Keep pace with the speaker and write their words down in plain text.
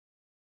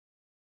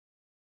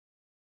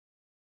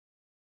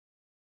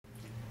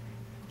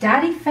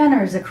Dotty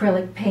Fenner's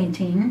acrylic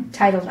painting,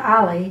 titled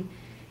Ollie,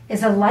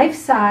 is a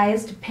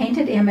life-sized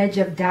painted image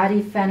of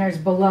Dotty Fenner's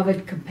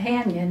beloved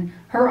companion,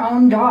 her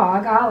own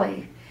dog,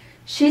 Ollie.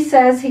 She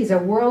says he's a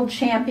world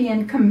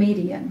champion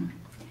comedian.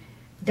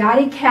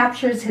 Dotty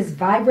captures his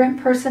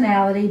vibrant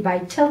personality by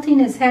tilting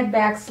his head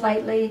back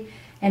slightly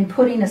and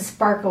putting a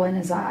sparkle in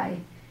his eye.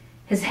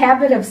 His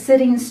habit of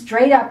sitting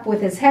straight up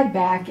with his head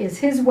back is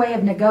his way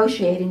of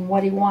negotiating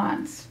what he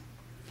wants.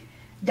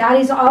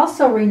 Dotty's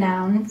also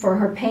renowned for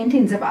her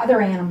paintings of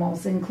other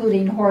animals,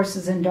 including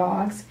horses and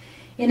dogs,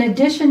 in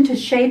addition to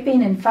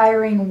shaping and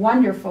firing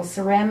wonderful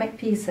ceramic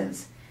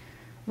pieces.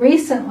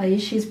 Recently,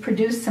 she's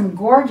produced some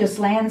gorgeous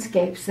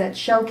landscapes that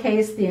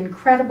showcase the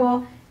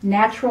incredible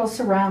natural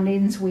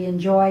surroundings we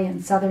enjoy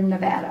in southern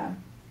Nevada.